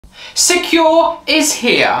CeQur is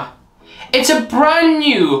here. It's a brand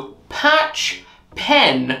new patch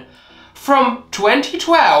pen from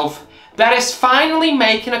 2012 that is finally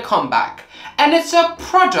making a comeback. And it's a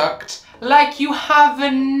product like you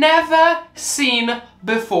have never seen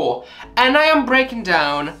before. And I am breaking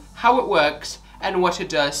down how it works and what it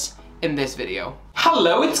does in this video.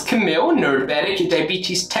 Hello, it's Camille, Nerdbetic, your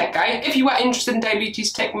diabetes tech guy. If you are interested in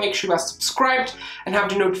diabetes tech, make sure you are subscribed and have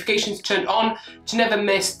the notifications turned on to never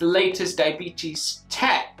miss the latest diabetes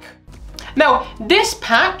tech. Now, this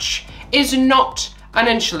patch is not an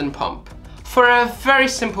insulin pump for a very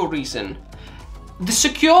simple reason. The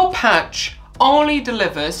CeQur patch only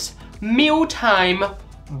delivers mealtime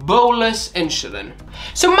bolus insulin.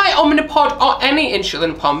 So my Omnipod or any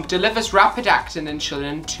insulin pump delivers rapid acting insulin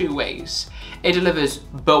in two ways. It delivers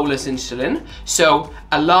bolus insulin, so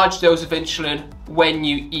a large dose of insulin when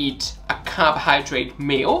you eat a carbohydrate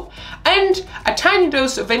meal, and a tiny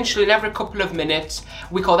dose of insulin every couple of minutes.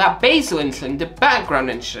 We call that basal insulin, the background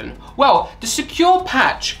insulin. Well, the CeQur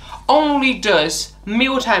patch only does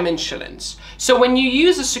mealtime insulins. So when you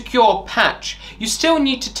use a CeQur patch, you still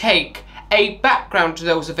need to take a background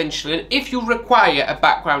dose of insulin if you require a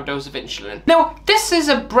background dose of insulin. Now, this is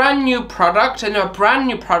a brand new product in a brand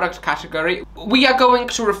new product category. We are going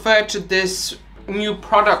to refer to this new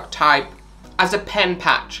product type as a pen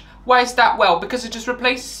patch. Why is that? Well, because it just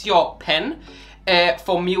replaces your pen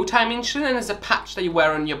for mealtime insulin and is a patch that you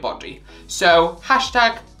wear on your body. So,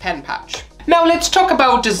 hashtag pen patch. Now let's talk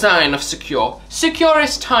about design of CeQur. CeQur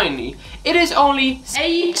is tiny. It is only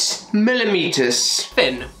 8 millimeters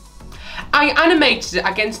thin. I animated it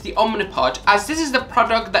against the Omnipod as this is the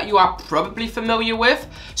product that you are probably familiar with,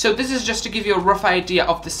 so this is just to give you a rough idea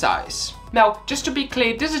of the size. Now, just to be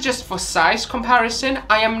clear, this is just for size comparison.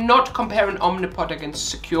 I am not comparing Omnipod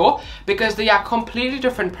against CeQur because they are completely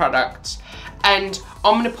different products, and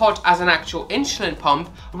Omnipod as an actual insulin pump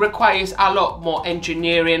requires a lot more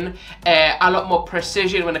engineering, a lot more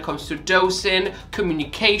precision when it comes to dosing,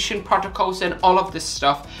 communication protocols and all of this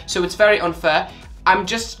stuff, so it's very unfair. I'm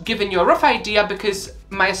just giving you a rough idea because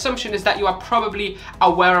my assumption is that you are probably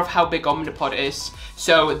aware of how big Omnipod is,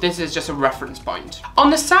 so this is just a reference point.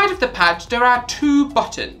 On the side of the patch, there are 2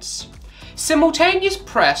 buttons. Simultaneous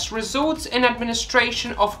press results in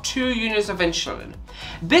administration of 2 units of insulin.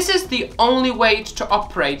 This is the only way to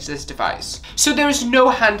operate this device. So there is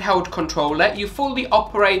no handheld controller, you fully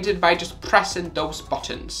operate it by just pressing those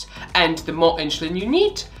buttons. And the more insulin you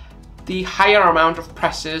need, the higher amount of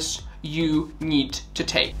presses you need to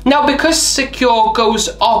take. Now, because CeQur goes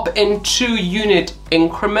up in 2 unit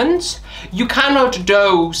increments, you cannot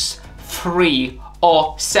dose 3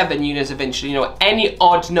 or 7 units of insulin. You know, any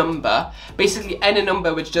odd number, basically any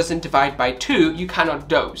number which doesn't divide by 2, you cannot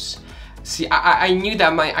dose. See, I knew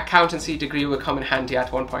that my accountancy degree would come in handy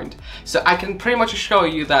at one point. So I can pretty much assure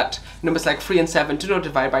you that numbers like 3 and 7 do not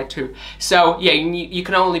divide by 2. So yeah, you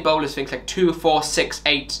can only bolus things like 2, 4, 6,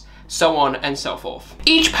 8, so on and so forth.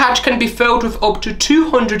 Each patch can be filled with up to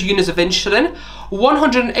 200 units of insulin,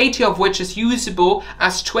 180 of which is usable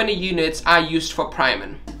as 20 units are used for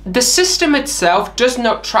priming. The system itself does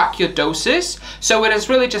not track your doses, so it is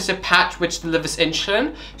really just a patch which delivers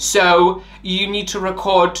insulin. So you need to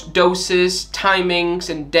record doses, timings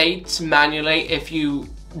and dates manually if you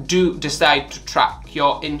do decide to track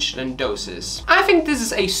your insulin doses. I think this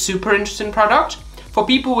is a super interesting product for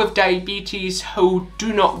people with diabetes who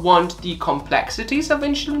do not want the complexities of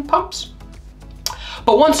insulin pumps,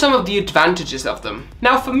 but want some of the advantages of them.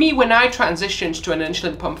 Now, for me, when I transitioned to an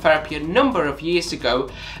insulin pump therapy a number of years ago,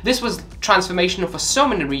 this was transformational for so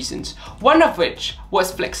many reasons, one of which was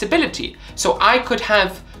flexibility. So I could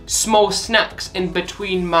have small snacks in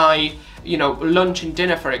between my lunch and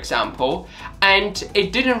dinner, for example, and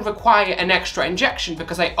it didn't require an extra injection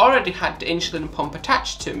because I already had the insulin pump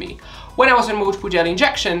attached to me. When I was on multiple daily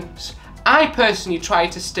injections, I personally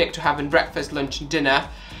tried to stick to having breakfast, lunch and dinner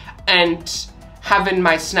and having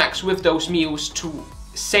my snacks with those meals to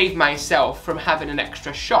save myself from having an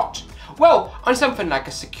extra shot. Well, on something like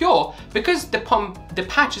a CeQur, because the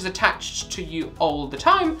patch is attached to you all the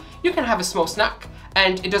time, you can have a small snack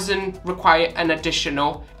and it doesn't require an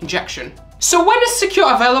additional injection. So when is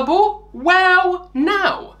CeQur available? Well,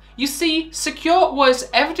 now. You see, CeQur was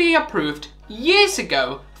FDA approved years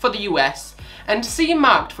ago for the US and CE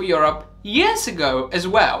marked for Europe years ago as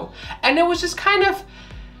well. And it was just kind of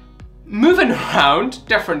moving around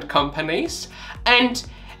different companies, and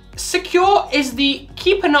CeQur is the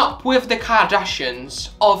keeping up with the Kardashians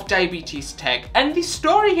of diabetes tech, and the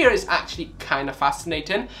story here is actually kind of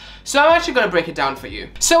fascinating, so I'm actually going to break it down for you.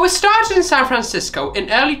 So it started in San Francisco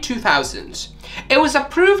in early 2000s. It was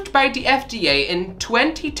approved by the FDA in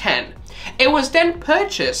 2010. It was then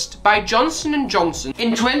purchased by Johnson & Johnson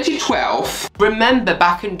in 2012. Remember,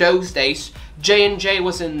 back in those days, J&J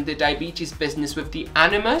was in the diabetes business with the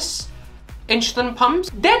Animas insulin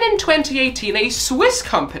pumps. Then in 2018, a Swiss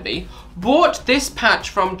company bought this patch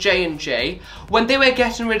from J&J when they were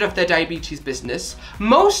getting rid of their diabetes business.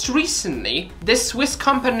 Most recently, this Swiss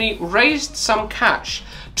company raised some cash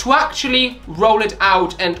to actually roll it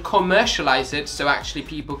out and commercialize it so actually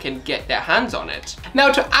people can get their hands on it.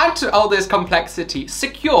 Now, to add to all this complexity,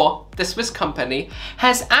 CeQur, the Swiss company,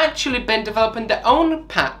 has actually been developing their own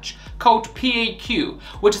patch called PAQ,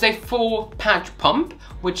 which is a full patch pump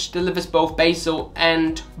which delivers both basal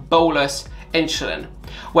and bolus insulin,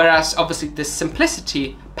 whereas obviously the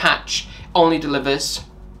Simplicity patch only delivers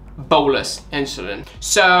bolus insulin.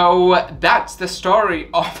 So that's the story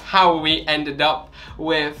of how we ended up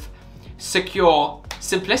with CeQur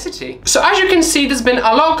Simplicity. So as you can see, there's been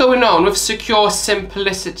a lot going on with CeQur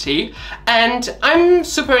Simplicity, and I'm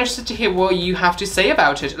super interested to hear what you have to say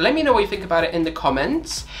about it. Let me know what you think about it in the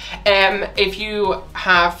comments. If you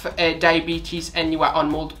have diabetes and you are on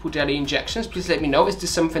multiple daily injections, please let me know. Is this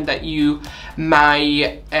something that you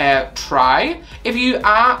might try? If you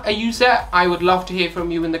are a user, I would love to hear from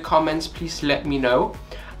you in the comments. Please let me know.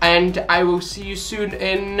 And I will see you soon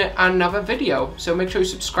in another video. So make sure you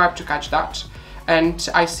subscribe to catch that. And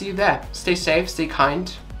I see you there. Stay safe, stay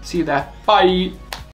kind. See you there. Bye.